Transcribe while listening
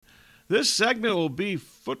This segment will be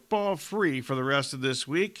football free for the rest of this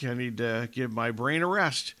week. I need to give my brain a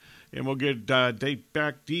rest. And we'll get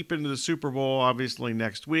back deep into the Super Bowl, obviously,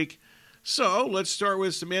 next week. So let's start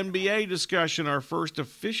with some NBA discussion, our first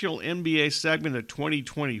official NBA segment of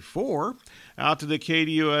 2024. Out to the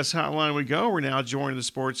KDUS hotline we go. We're now joined in the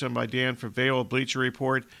Sports Zone by Dan Favale of Bleacher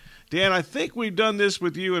Report. Dan, I think we've done this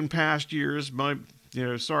with you in past years.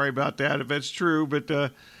 Sorry about that if that's true,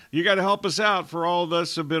 but you got to help us out. For all of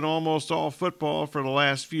us have been almost all football for the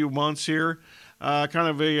last few months here.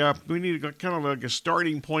 We need kind of like a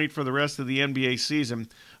starting point for the rest of the NBA season.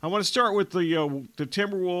 I want to start with the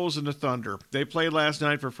Timberwolves and the Thunder. They played last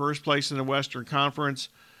night for first place in the Western Conference.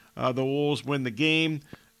 The Wolves win the game.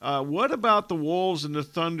 What about the Wolves and the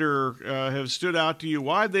Thunder have stood out to you?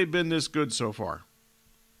 Why have they been this good so far?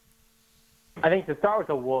 I think to start with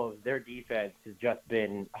the Wolves, their defense has just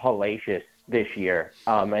been hellacious this year.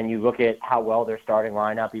 And you look at how well their starting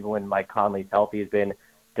lineup, even when Mike Conley's healthy, has been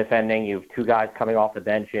defending. You have two guys coming off the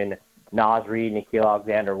bench in Naz Reid, Nickeil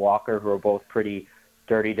Alexander-Walker, who are both pretty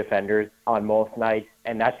dirty defenders on most nights.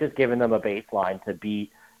 And that's just given them a baseline to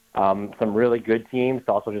beat some really good teams,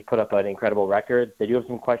 to also just put up an incredible record. They do have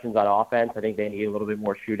some questions on offense. I think they need a little bit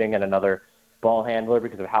more shooting and another ball handler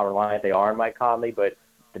because of how reliant they are on Mike Conley. But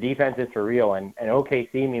the defense is for real. And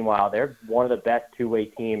OKC, meanwhile, they're one of the best two-way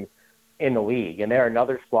teams in the league. And they're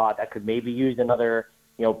another squad that could maybe use another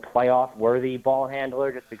playoff-worthy ball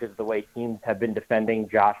handler just because of the way teams have been defending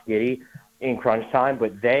Josh Giddey in crunch time.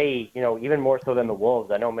 But they, even more so than the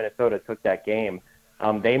Wolves, I know Minnesota took that game.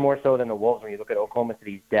 They more so than the Wolves, when you look at Oklahoma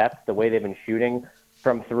City's depth, the way they've been shooting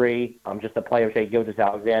from three, just the play of Shai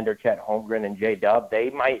Gilgeous-Alexander, Chet Holmgren, and J-Dub, they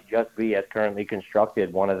might just be, as currently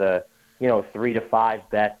constructed, one of the 3 to 5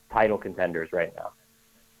 best title contenders right now.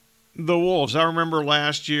 The Wolves, I remember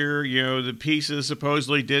last year, the pieces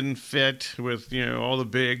supposedly didn't fit with, all the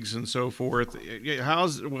bigs and so forth.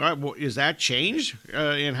 Is that changed?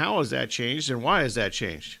 And how has that changed? And why has that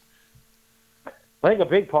changed? I think a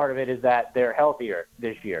big part of it is that they're healthier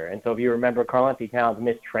this year. And so if you remember, Karl-Anthony Towns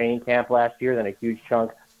missed training camp last year, then a huge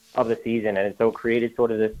chunk of the season. And it so created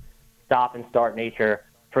sort of this stop and start nature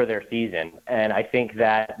for their season. And I think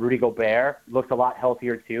that Rudy Gobert looks a lot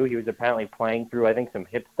healthier too. He was apparently playing through, I think, some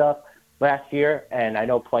hip stuff last year. And I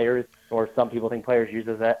know players, or some people think players use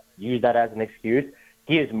that as an excuse.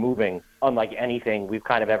 He is moving unlike anything we've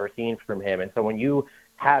kind of ever seen from him. And so when you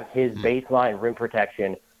have his baseline rim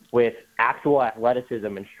protection with actual athleticism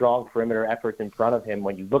and strong perimeter efforts in front of him,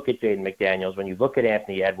 when you look at Jaden McDaniels, when you look at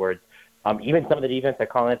Anthony Edwards, even some of the defense that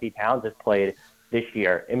Karl-Anthony Towns has played this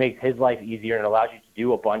year, it makes his life easier and allows you to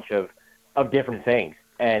do a bunch of different things.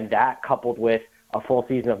 And that, coupled with a full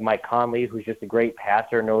season of Mike Conley, who's just a great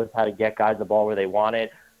passer, knows how to get guys the ball where they want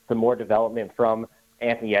it, some more development from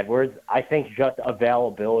Anthony Edwards, I think just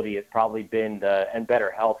availability has probably been and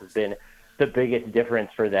better health has been the biggest difference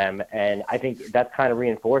for them. And I think that's kind of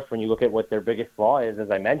reinforced when you look at what their biggest flaw is.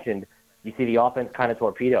 As I mentioned, you see the offense kind of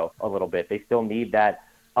torpedo a little bit. They still need that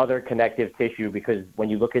other connective tissue, because when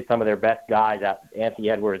you look at some of their best guys, Anthony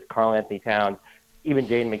Edwards, Karl-Anthony Towns, even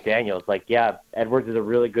Jaden McDaniels, Edwards is a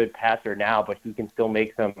really good passer now, but he can still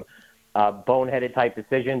make some boneheaded type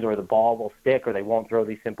decisions, or the ball will stick, or they won't throw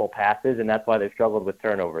these simple passes, and that's why they've struggled with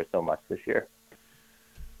turnovers so much this year.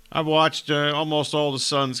 I've watched almost all the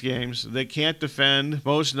Suns games. They can't defend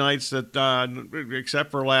most nights, that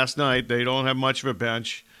except for last night. They don't have much of a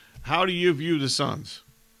bench. How do you view the Suns?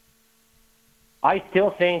 I still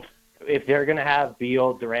think if they're going to have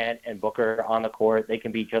Beal, Durant, and Booker on the court, they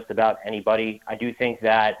can beat just about anybody. I do think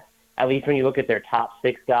that, at least when you look at their top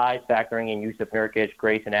 6 guys, factoring in Yusuf Nurkic,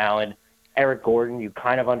 Grayson Allen, Eric Gordon, you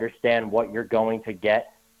kind of understand what you're going to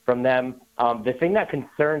get from them. The thing that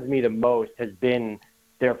concerns me the most has been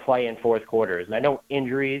their play in fourth quarters. And I know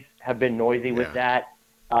injuries have been noisy with that,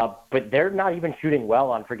 but they're not even shooting well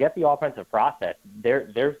on, forget the offensive process.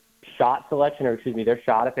 Their shot selection, their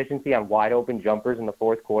shot efficiency on wide open jumpers in the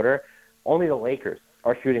fourth quarter, only the Lakers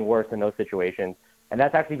are shooting worse in those situations. And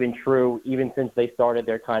that's actually been true even since they started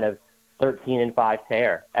their kind of 13-5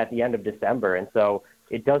 tear at the end of December. And so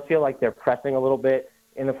it does feel like they're pressing a little bit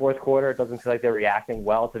in the fourth quarter. It doesn't feel like they're reacting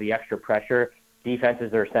well to the extra pressure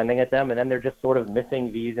defenses are sending at them. And then they're just sort of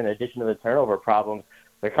missing these, in addition to the turnover problems,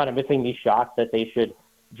 they're kind of missing these shots that they should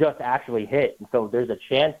just actually hit. And so there's a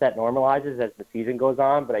chance that normalizes as the season goes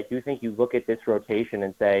on, but I do think you look at this rotation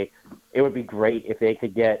and say it would be great if they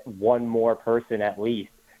could get one more person at least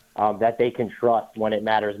that they can trust when it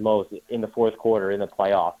matters most in the fourth quarter, in the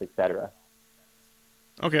playoffs, et cetera.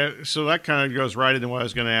 Okay, so that kind of goes right into what I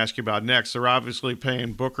was going to ask you about next. They're obviously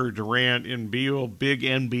paying Booker, Durant, and Beal big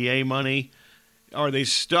NBA money. Are they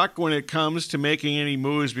stuck when it comes to making any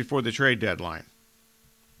moves before the trade deadline?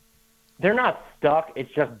 They're not stuck.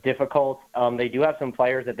 It's just difficult. They do have some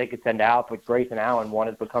players that they could send out, but Grayson Allen, one,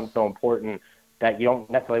 has become so important that you don't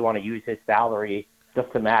necessarily want to use his salary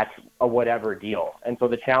just to match a whatever deal. And so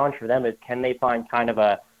the challenge for them is, can they find kind of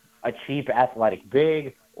a cheap athletic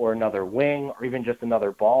big or another wing or even just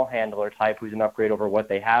another ball handler type who's an upgrade over what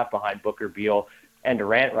they have behind Booker, Beal, and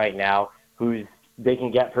Durant right now, who's they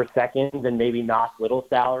can get for seconds and maybe knock little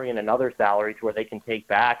salary and another salary to where they can take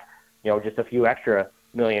back, just a few extra $1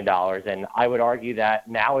 million. And I would argue that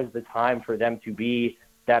now is the time for them to be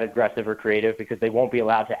that aggressive or creative because they won't be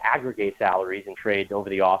allowed to aggregate salaries and trades over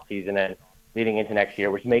the offseason and leading into next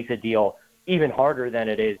year, which makes a deal even harder than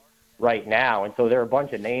it is right now. And so there are a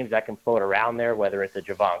bunch of names that can float around there, whether it's a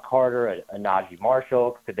Javon Carter, a Najee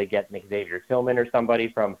Marshall, could they get Nick Xavier Tillman or somebody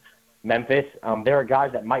from Memphis? There are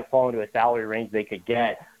guys that might fall into a salary range they could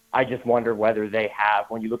get. I just wonder whether they have,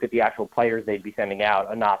 when you look at the actual players they'd be sending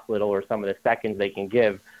out, a Nas Little or some of the seconds they can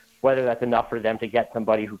give, whether that's enough for them to get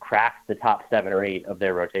somebody who cracks the top 7 or 8 of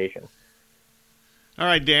their rotation. All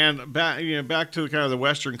right, Dan, back to kind of the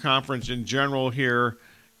Western Conference in general here.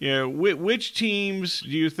 Which teams do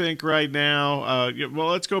you think right now? Well,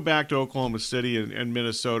 let's go back to Oklahoma City and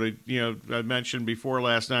Minnesota. I mentioned before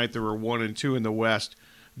last night there were 1 and 2 in the West.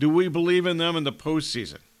 Do we believe in them in the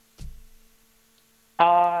postseason?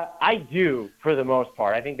 I do, for the most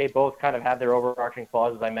part. I think they both kind of have their overarching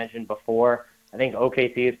flaws, as I mentioned before. I think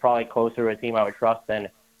OKC is probably closer to a team I would trust than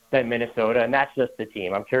Minnesota, and that's just the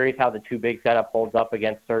team. I'm curious how the two big setup holds up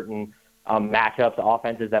against certain matchups,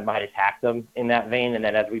 offenses that might attack them in that vein. And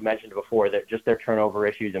then, as we mentioned before, just their turnover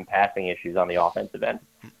issues and passing issues on the offensive end.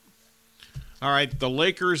 All right, the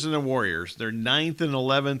Lakers and the Warriors. They're 9th and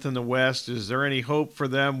 11th in the West. Is there any hope for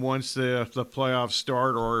them once the playoffs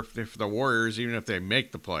start, or if the Warriors, even if they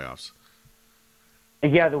make the playoffs?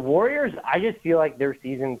 Yeah, the Warriors, I just feel like their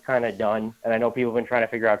season's kind of done. And I know people have been trying to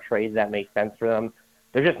figure out trades that make sense for them.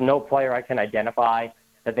 There's just no player I can identify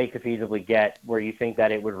that they could feasibly get where you think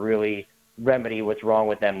that it would really remedy what's wrong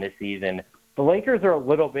with them this season. The Lakers are a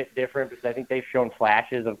little bit different because I think they've shown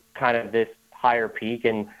flashes of kind of this higher peak,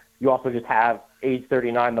 and you also just have age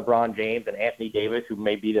 39 LeBron James and Anthony Davis, who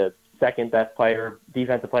may be the second best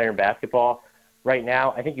defensive player in basketball right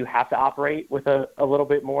now. I think you have to operate with a little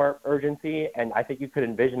bit more urgency, and I think you could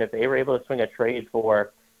envision if they were able to swing a trade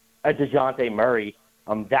for a DeJounte Murray,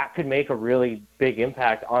 that could make a really big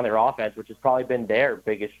impact on their offense, which has probably been their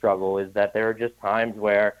biggest struggle, is that there are just times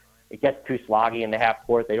where it gets too sloggy in the half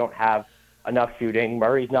court. They don't have enough shooting.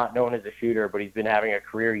 Murray's not known as a shooter, but he's been having a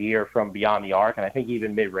career year from beyond the arc, and I think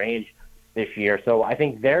even mid-range this year. So I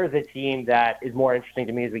think they're the team that is more interesting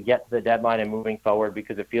to me as we get to the deadline and moving forward,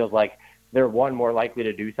 because it feels like they're, one, more likely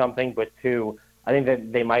to do something, but two, I think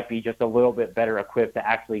that they might be just a little bit better equipped to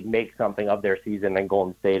actually make something of their season than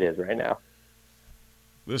Golden State is right now.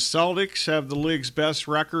 The Celtics have the league's best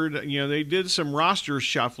record. They did some roster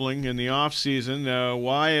shuffling in the offseason.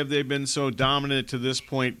 Why have they been so dominant to this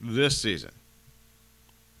point this season?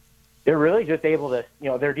 They're really just able to,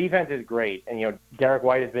 their defense is great. And, Derek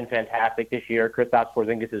White has been fantastic this year. Kristaps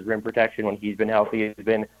Porzingis' rim protection when he's been healthy has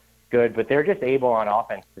been good. But they're just able on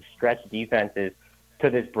offense to stretch defenses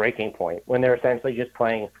to this breaking point when they're essentially just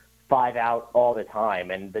playing 5 out all the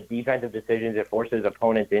time. And the defensive decisions it forces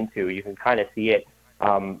opponents into, you can kind of see it,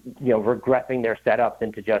 regressing their setups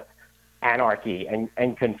into just anarchy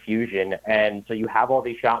and confusion. And so you have all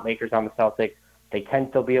these shot makers on the Celtics. They can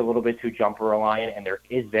still be a little bit too jumper reliant, and there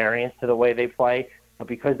is variance to the way they play. But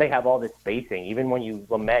because they have all this spacing, even when you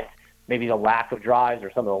lament maybe the lack of drives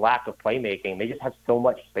or some of the lack of playmaking, they just have so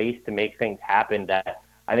much space to make things happen that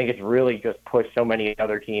I think it's really just pushed so many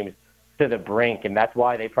other teams to the brink. And that's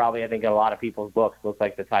why they probably, I think, in a lot of people's books, look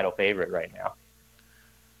like the title favorite right now.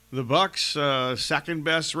 The Bucks, second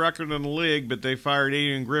best record in the league, but they fired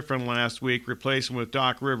Adrian Griffin last week, replacing him with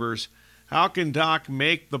Doc Rivers. How can Doc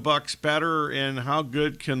make the Bucks better, and how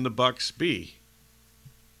good can the Bucks be?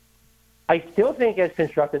 I still think, as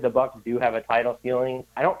constructed, the Bucks do have a title ceiling.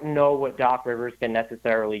 I don't know what Doc Rivers can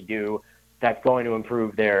necessarily do that's going to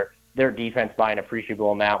improve their defense by an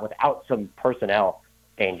appreciable amount without some personnel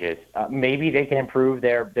changes. Maybe they can improve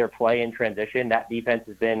their play in transition. That defense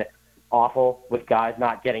has been awful with guys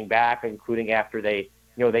not getting back, including after they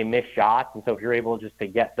miss shots. And so if you're able just to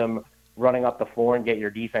get them running up the floor and get your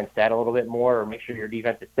defense set a little bit more, or make sure your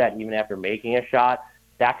defense is set even after making a shot,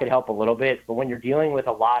 that could help a little bit. But when you're dealing with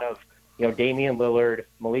a lot of, Damian Lillard,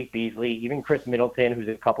 Malik Beasley, even Chris Middleton, who's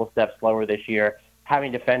a couple steps slower this year,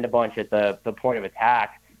 having to defend a bunch at the point of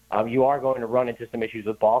attack, you are going to run into some issues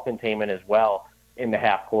with ball containment as well in the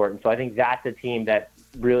half court. And so I think that's a team that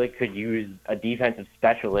really could use a defensive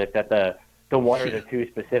specialist at the one or the two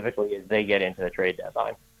specifically as they get into the trade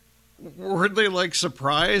deadline. Weren't they like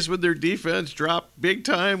surprised when their defense dropped big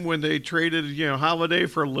time when they traded, Holiday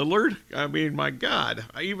for Lillard? I mean, my God,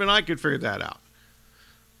 even I could figure that out.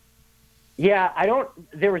 Yeah, I don't.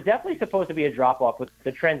 There was definitely supposed to be a drop off. With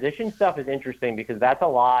the transition stuff is interesting because that's a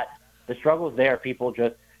lot. The struggles there, people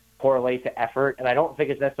just correlate to effort, and I don't think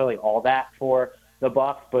it's necessarily all that for the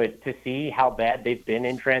Bucks. But to see how bad they've been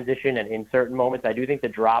in transition and in certain moments, I do think the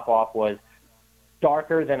drop off was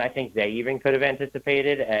darker than I think they even could have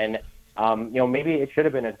anticipated. And maybe it should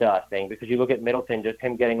have been a dust thing because you look at Middleton, just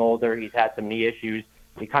him getting older. He's had some knee issues.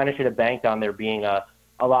 He kind of should have banked on there being a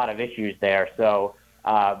lot of issues there. So.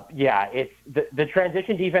 It's the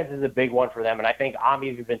transition defense is a big one for them, and I think I'm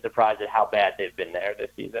even been surprised at how bad they've been there this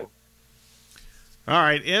season. All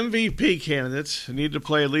right, MVP candidates need to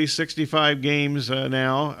play at least 65 games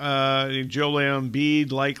now. Joel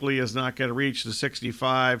Embiid likely is not going to reach the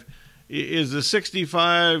 65. Is the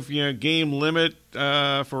 65 game limit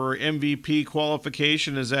for MVP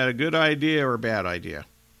qualification, is that a good idea or a bad idea?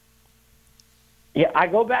 Yeah, I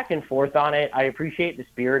go back and forth on it. I appreciate the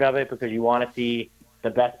spirit of it because you want to see the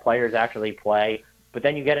best players actually play. But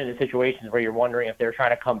then you get into situations where you're wondering if they're trying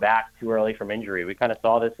to come back too early from injury. We kind of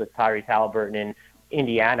saw this with Tyrese Halliburton in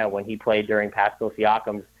Indiana when he played during Pascal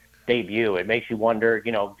Siakam's debut. It makes you wonder,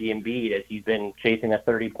 the Embiid, as he's been chasing a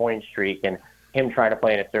 30-point streak and him trying to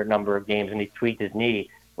play in a certain number of games and he's tweaked his knee,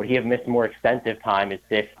 would he have missed more extensive time as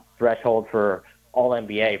this threshold for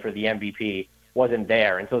All-NBA for the MVP wasn't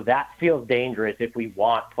there. And so that feels dangerous if we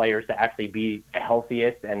want players to actually be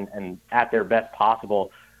healthiest and at their best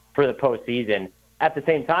possible for the postseason. At the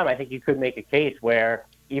same time, I think you could make a case where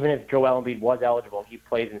even if Joel Embiid was eligible and he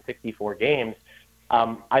plays in 64 games,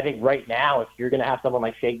 I think right now, if you're going to have someone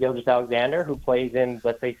like Shai Gilgeous-Alexander who plays in,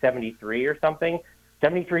 let's say, 73 or something,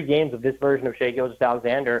 73 games of this version of Shai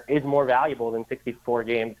Gilgeous-Alexander is more valuable than 64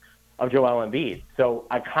 games of Joel Embiid. So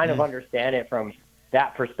I kind of understand it from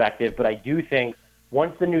that perspective, but I do think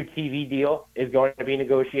once the new TV deal is going to be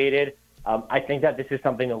negotiated, I think that this is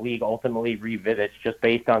something the league ultimately revisits just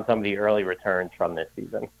based on some of the early returns from this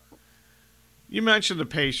season. You mentioned the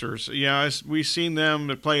Pacers. Yeah, we've seen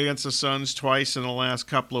them play against the Suns twice in the last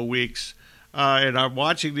couple of weeks. And I'm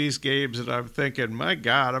watching these games and I'm thinking, my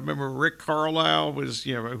God, I remember Rick Carlisle was,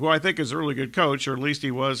 who I think is a really good coach, or at least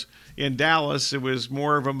he was in Dallas. It was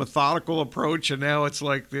more of a methodical approach, and now it's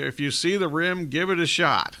like, if you see the rim, give it a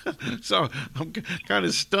shot. So I'm kind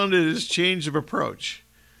of stunned at his change of approach.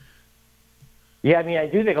 Yeah, I mean, I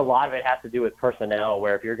do think a lot of it has to do with personnel,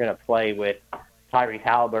 where if you're going to play with Tyrese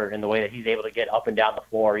Halliburton in the way that he's able to get up and down the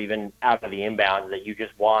floor, even out of the inbounds, that you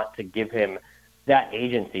just want to give him that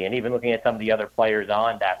agency. And even looking at some of the other players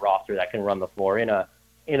on that roster that can run the floor in a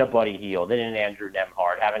Buddy Hield, in an Andrew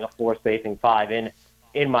Nembhard, having a floor spacing five in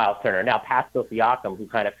Miles Turner. Now Pascal Siakam, who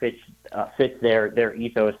kind of fits their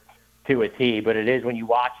ethos to a T. But it is when you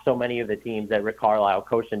watch so many of the teams that Rick Carlisle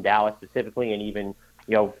coached in Dallas specifically, and even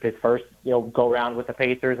his first go round with the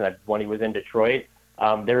Pacers and when he was in Detroit,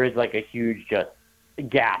 there is like a huge just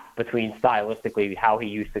gap between stylistically how he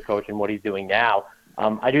used to coach and what he's doing now.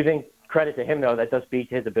 I do think credit to him, though, that does speak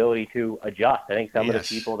to his ability to adjust. I think some of the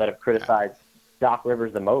people that have criticized Doc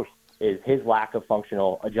Rivers the most is his lack of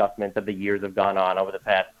functional adjustments as the years have gone on over the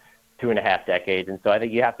past 2.5 decades. And so I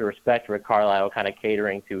think you have to respect Rick Carlisle kind of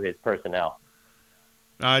catering to his personnel.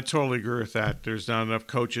 I totally agree with that. There's not enough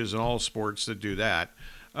coaches in all sports that do that.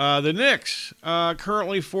 The Knicks,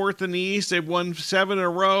 currently fourth in the East. They've won 7 in a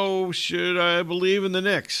row. Should I believe in the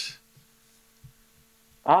Knicks?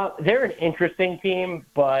 They're an interesting team,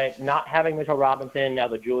 but not having Mitchell Robinson, now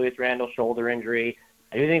the Julius Randle shoulder injury,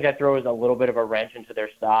 I do think that throws a little bit of a wrench into their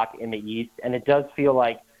stock in the East. And it does feel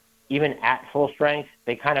like even at full strength,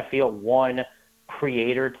 they kind of feel one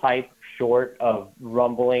creator type short of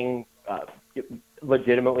rumbling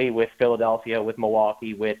legitimately with Philadelphia, with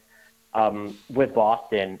Milwaukee, with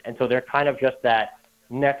Boston. And so they're kind of just that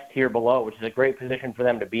next tier below, which is a great position for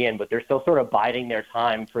them to be in, but they're still sort of biding their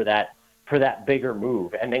time for that bigger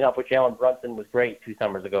move. Ending up with Jalen Brunson was great 2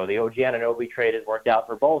 summers ago. The OG Anunoby trade has worked out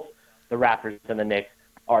for both the Raptors and the Knicks,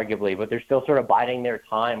 arguably, but they're still sort of biding their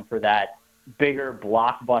time for that bigger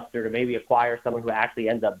blockbuster to maybe acquire someone who actually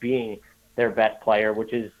ends up being their best player,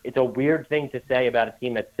 which is, it's a weird thing to say about a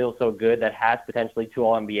team that's still so good that has potentially 2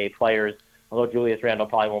 All-NBA players, although Julius Randle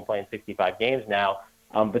probably won't play in 65 games now.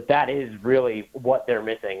 But that is really what they're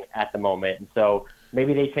missing at the moment. And so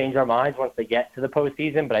maybe they change our minds once they get to the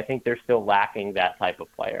postseason, but I think they're still lacking that type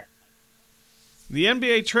of player. The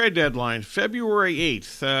NBA trade deadline, February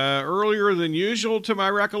 8th, earlier than usual to my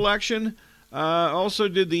recollection. Also,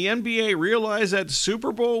 did the NBA realize that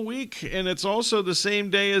Super Bowl week, and it's also the same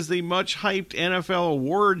day as the much hyped NFL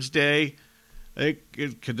Awards Day?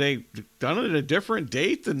 Could they done it at a different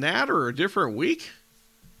date than that, or a different week?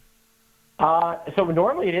 So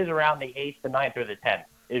normally it is around the 8th, the 9th, or the 10th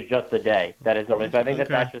is just the day that is normally. So I think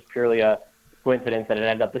that's just purely a coincidence that it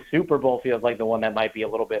ended up. The Super Bowl feels like the one that might be a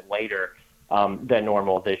little bit later than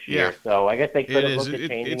normal this year. Yeah. So I guess they could have looked at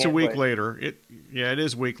changing it. It's a week later. It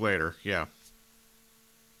is a week later. Yeah.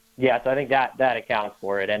 Yeah, so I think that accounts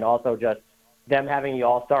for it. And also just them having the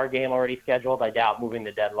All-Star game already scheduled, I doubt moving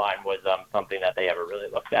the deadline was something that they ever really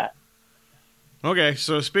looked at. Okay,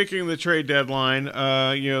 so speaking of the trade deadline,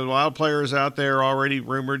 a lot of players out there already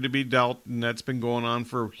rumored to be dealt, and that's been going on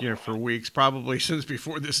for weeks, probably since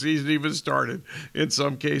before the season even started in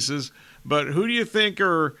some cases. But who do you think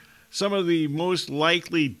are some of the most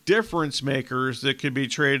likely difference makers that could be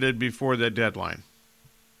traded before the deadline?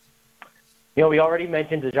 We already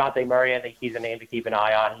mentioned DeJounte Murray. I think he's a name to keep an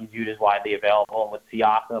eye on. He's viewed as widely available. And with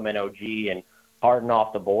Siakam and OG and Harden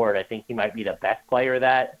off the board, I think he might be the best player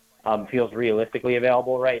that feels realistically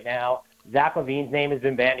available right now. Zach LaVine's name has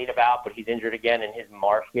been bandied about, but he's injured again, and his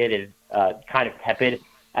market is kind of tepid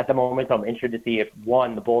at the moment. So I'm interested to see if,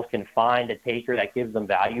 one, the Bulls can find a taker that gives them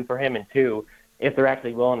value for him, and two, if they're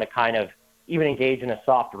actually willing to kind of even engage in a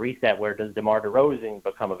soft reset where does DeMar DeRozan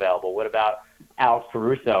become available? What about Alex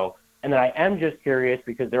Caruso? And then I am just curious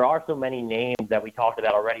because there are so many names that we talked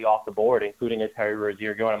about already off the board, including a Terry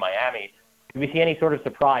Rozier going to Miami. Do we see any sort of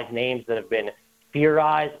surprise names that have been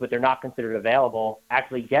theorized, but they're not considered available,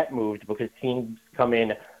 actually get moved because teams come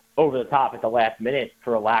in over the top at the last minute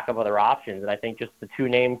for a lack of other options? And I think just the two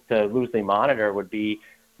names to loosely monitor would be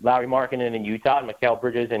Lauri Markkanen in Utah and Mikal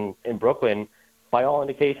Bridges in Brooklyn. By all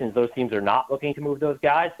indications, those teams are not looking to move those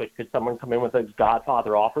guys, but could someone come in with a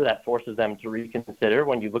Godfather offer that forces them to reconsider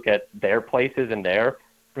when you look at their places and their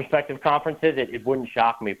respective conferences? It wouldn't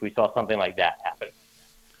shock me if we saw something like that happen.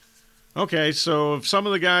 Okay, so if some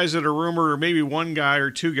of the guys that are rumored, or maybe one guy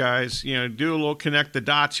or two guys, do a little connect the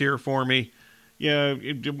dots here for me.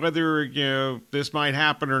 Whether this might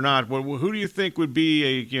happen or not. Who do you think would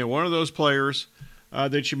be one of those players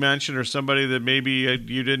that you mentioned, or somebody that maybe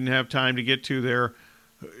you didn't have time to get to there?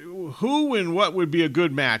 Who and what would be a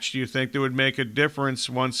good match, do you think, that would make a difference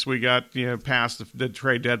once we got past the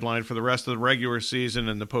trade deadline for the rest of the regular season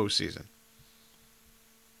and the postseason?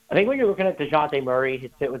 I think when you're looking at DeJounte Murray,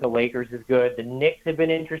 his fit with the Lakers is good. The Knicks have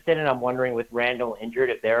been interested, and I'm wondering with Randall injured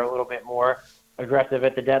if they're a little bit more aggressive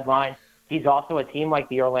at the deadline. He's also a team like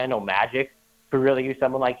the Orlando Magic could really use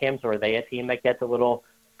someone like him, so are they a team that gets a little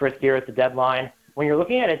friskier at the deadline? When you're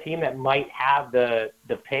looking at a team that might have the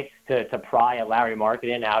picks to pry a Lauri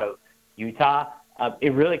Markkanen out of Utah,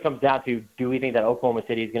 it really comes down to, do we think that Oklahoma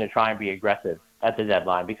City is going to try and be aggressive at the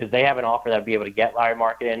deadline? Because they have an offer that would be able to get Lauri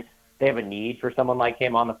Markkanen. They have a need for someone like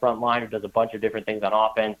him on the front line who does a bunch of different things on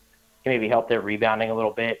offense, can maybe help their rebounding a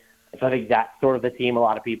little bit. And so I think that's sort of the team a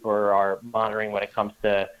lot of people are monitoring when it comes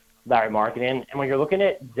to Lauri Markkanen. And when you're looking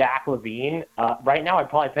at Zach LaVine, right now I'd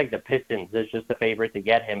probably pick the Pistons as just the favorite to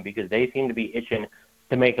get him because they seem to be itching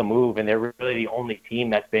to make a move, and they're really the only team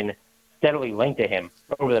that's been steadily linked to him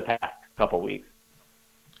over the past couple of weeks.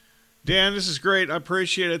 Dan, this is great. I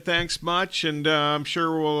appreciate it. Thanks much, and I'm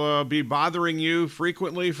sure we'll be bothering you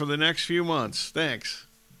frequently for the next few months. Thanks.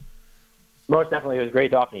 Most definitely. It was great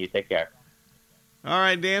talking to you. Take care. All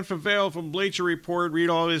right, Dan Favale from Bleacher Report. Read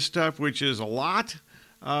all his stuff, which is a lot,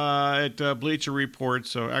 at Bleacher Report,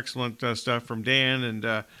 so excellent stuff from Dan,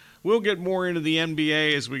 and we'll get more into the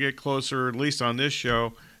NBA as we get closer, at least on this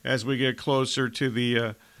show, as we get closer to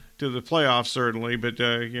the playoffs, certainly, but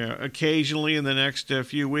occasionally in the next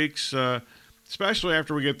few weeks, especially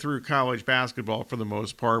after we get through college basketball for the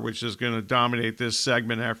most part, which is going to dominate this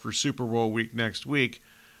segment after Super Bowl week next week,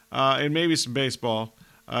 and maybe some baseball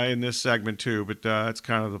in this segment too, but that's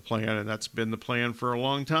kind of the plan, and that's been the plan for a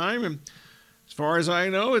long time, and as far as I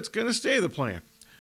know, it's going to stay the plan.